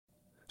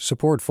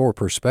Support for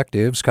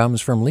Perspectives comes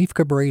from Leif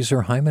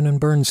Cabraser, Hyman and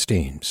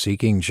Bernstein,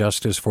 seeking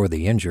justice for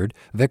the injured,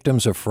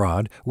 victims of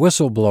fraud,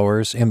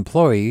 whistleblowers,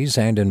 employees,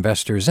 and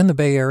investors in the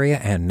Bay Area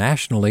and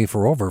nationally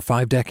for over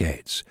 5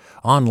 decades.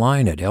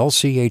 Online at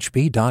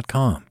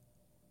lchb.com.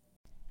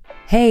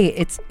 Hey,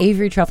 it's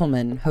Avery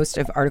Trufelman, host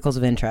of Articles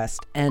of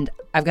Interest, and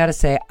I've got to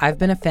say, I've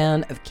been a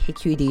fan of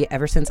KQED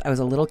ever since I was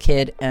a little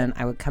kid, and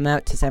I would come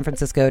out to San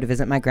Francisco to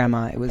visit my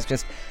grandma. It was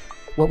just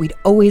what we'd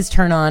always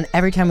turn on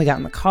every time we got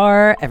in the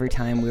car, every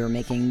time we were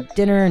making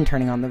dinner and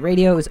turning on the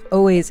radio. It was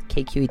always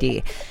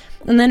KQED.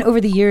 And then over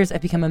the years,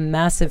 I've become a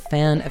massive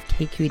fan of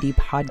KQED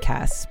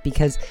podcasts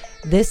because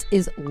this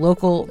is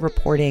local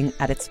reporting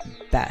at its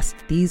best.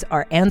 These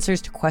are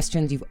answers to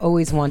questions you've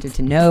always wanted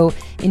to know,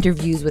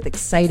 interviews with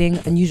exciting,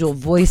 unusual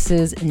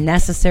voices,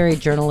 necessary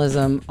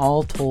journalism,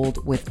 all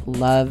told with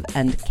love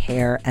and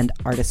care and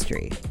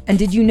artistry. And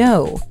did you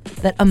know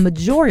that a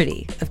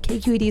majority of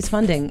KQED's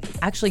funding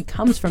actually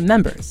comes from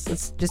members?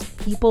 It's just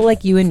people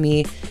like you and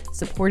me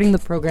supporting the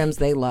programs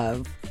they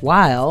love,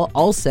 while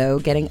also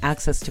getting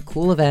access to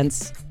cool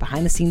events,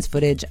 behind-the-scenes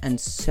footage, and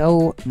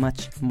so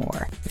much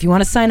more. If you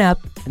want to sign up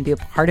and be a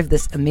part of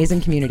this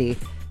amazing community,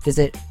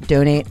 visit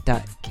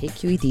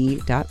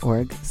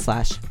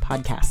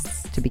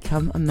donate.kqed.org/podcasts to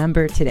become a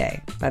member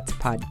today. That's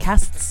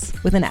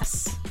podcasts with an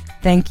S.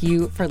 Thank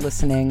you for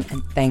listening,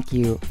 and thank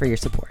you for your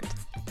support.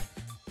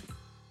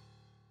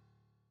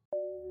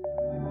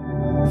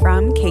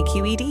 From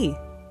KQED.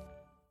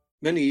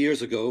 Many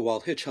years ago,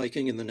 while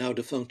hitchhiking in the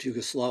now-defunct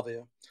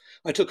Yugoslavia,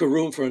 I took a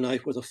room for a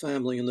night with a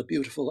family in the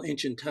beautiful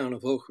ancient town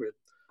of Ohrid,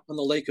 on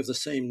the lake of the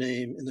same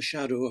name in the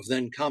shadow of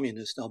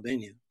then-communist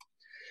Albania.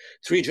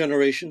 3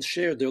 generations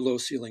shared their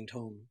low-ceilinged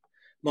home.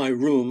 My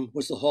room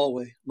was the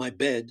hallway, my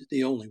bed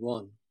the only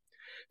one.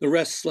 The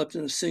rest slept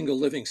in a single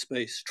living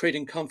space,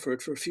 trading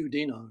comfort for a few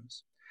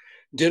dinars.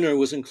 Dinner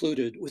was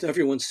included, with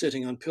everyone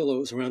sitting on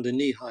pillows around a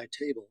knee-high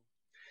table.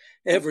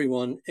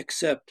 Everyone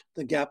except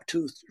the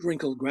gap-toothed,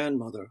 wrinkled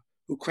grandmother,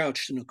 who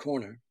crouched in a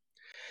corner.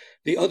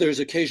 The others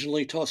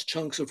occasionally tossed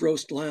chunks of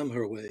roast lamb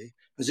her way,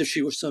 as if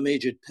she were some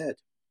aged pet.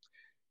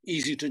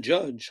 Easy to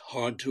judge,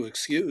 hard to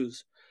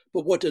excuse,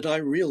 but what did I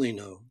really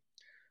know?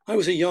 I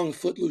was a young,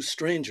 footloose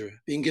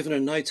stranger, being given a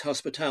night's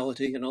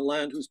hospitality in a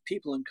land whose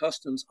people and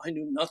customs I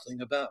knew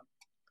nothing about.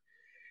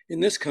 In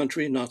this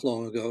country, not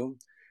long ago,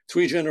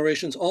 3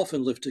 generations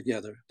often lived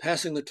together,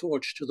 passing the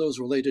torch to those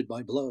related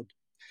by blood.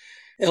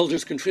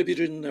 Elders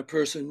contributed in their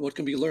person what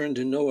can be learned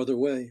in no other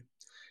way.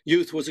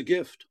 Youth was a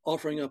gift,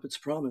 offering up its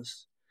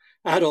promise.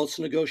 Adults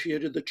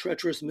negotiated the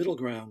treacherous middle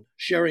ground,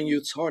 sharing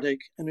youth's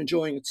heartache and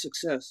enjoying its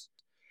success,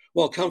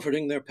 while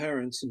comforting their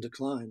parents in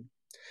decline.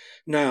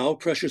 Now,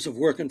 pressures of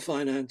work and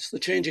finance, the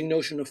changing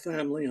notion of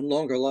family and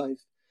longer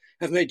life,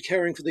 have made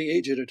caring for the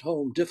aged at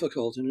home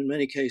difficult and in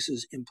many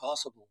cases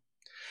impossible.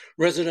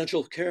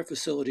 Residential care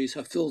facilities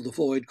have filled the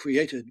void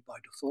created by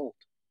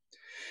default.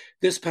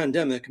 This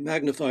pandemic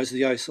magnifies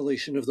the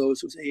isolation of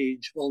those whose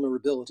age,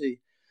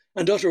 vulnerability,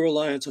 and utter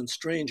reliance on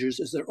strangers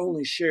is their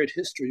only shared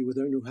history with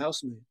their new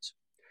housemates.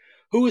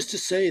 Who is to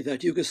say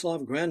that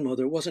Yugoslav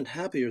grandmother wasn't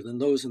happier than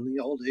those in the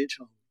old age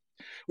home,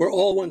 where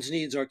all one's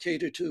needs are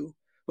catered to,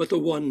 but the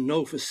one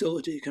no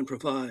facility can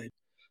provide,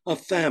 a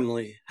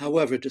family,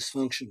 however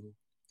dysfunctional?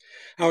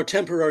 Our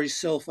temporary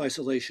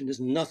self-isolation is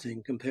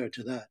nothing compared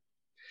to that.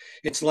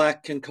 Its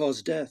lack can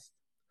cause death.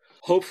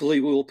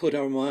 Hopefully we will put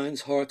our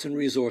minds, hearts, and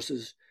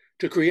resources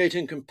to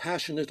creating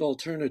compassionate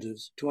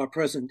alternatives to our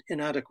present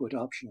inadequate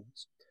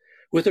options.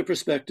 With a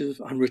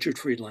perspective, I'm Richard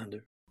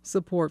Friedlander.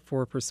 Support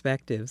for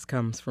Perspectives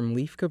comes from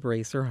Leif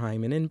Cabraser,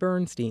 Hyman and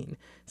Bernstein,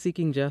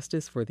 seeking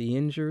justice for the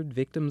injured,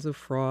 victims of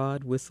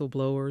fraud,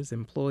 whistleblowers,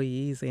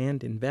 employees,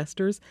 and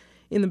investors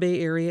in the Bay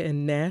Area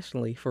and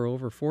nationally for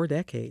over 4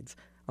 decades.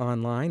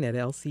 Online at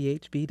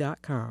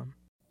lchb.com.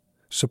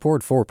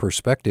 Support for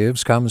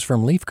Perspectives comes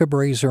from Leif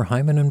Cabraser,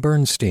 Hyman and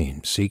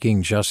Bernstein,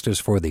 seeking justice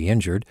for the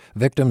injured,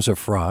 victims of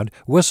fraud,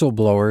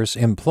 whistleblowers,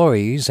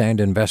 employees, and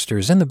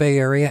investors in the Bay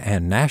Area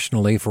and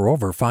nationally for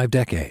over 5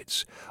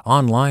 decades.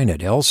 Online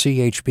at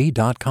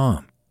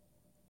lchb.com.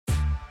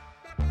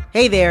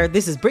 Hey there,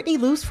 this is Brittany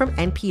Luce from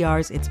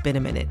NPR's It's Been a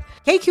Minute.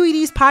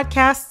 KQED's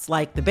podcasts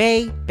like The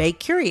Bay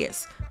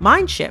Curious,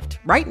 Mindshift,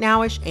 Right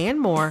Nowish, and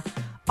more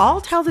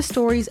all tell the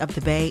stories of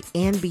the Bay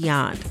and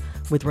beyond,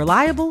 with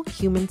reliable,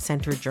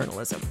 human-centered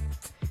journalism.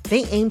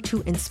 They aim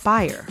to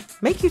inspire,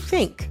 make you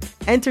think,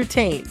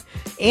 entertain,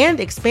 and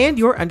expand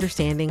your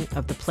understanding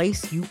of the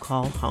place you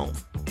call home.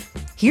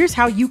 Here's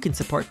how you can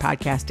support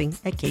podcasting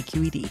at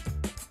KQED.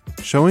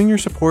 Showing your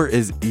support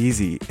is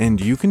easy,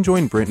 and you can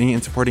join Brittany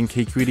in supporting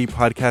KQED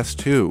podcasts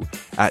too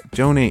at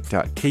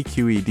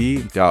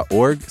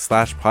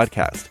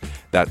donate.kqed.org/podcast.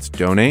 That's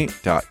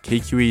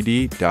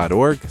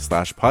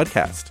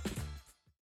donate.kqed.org/podcast.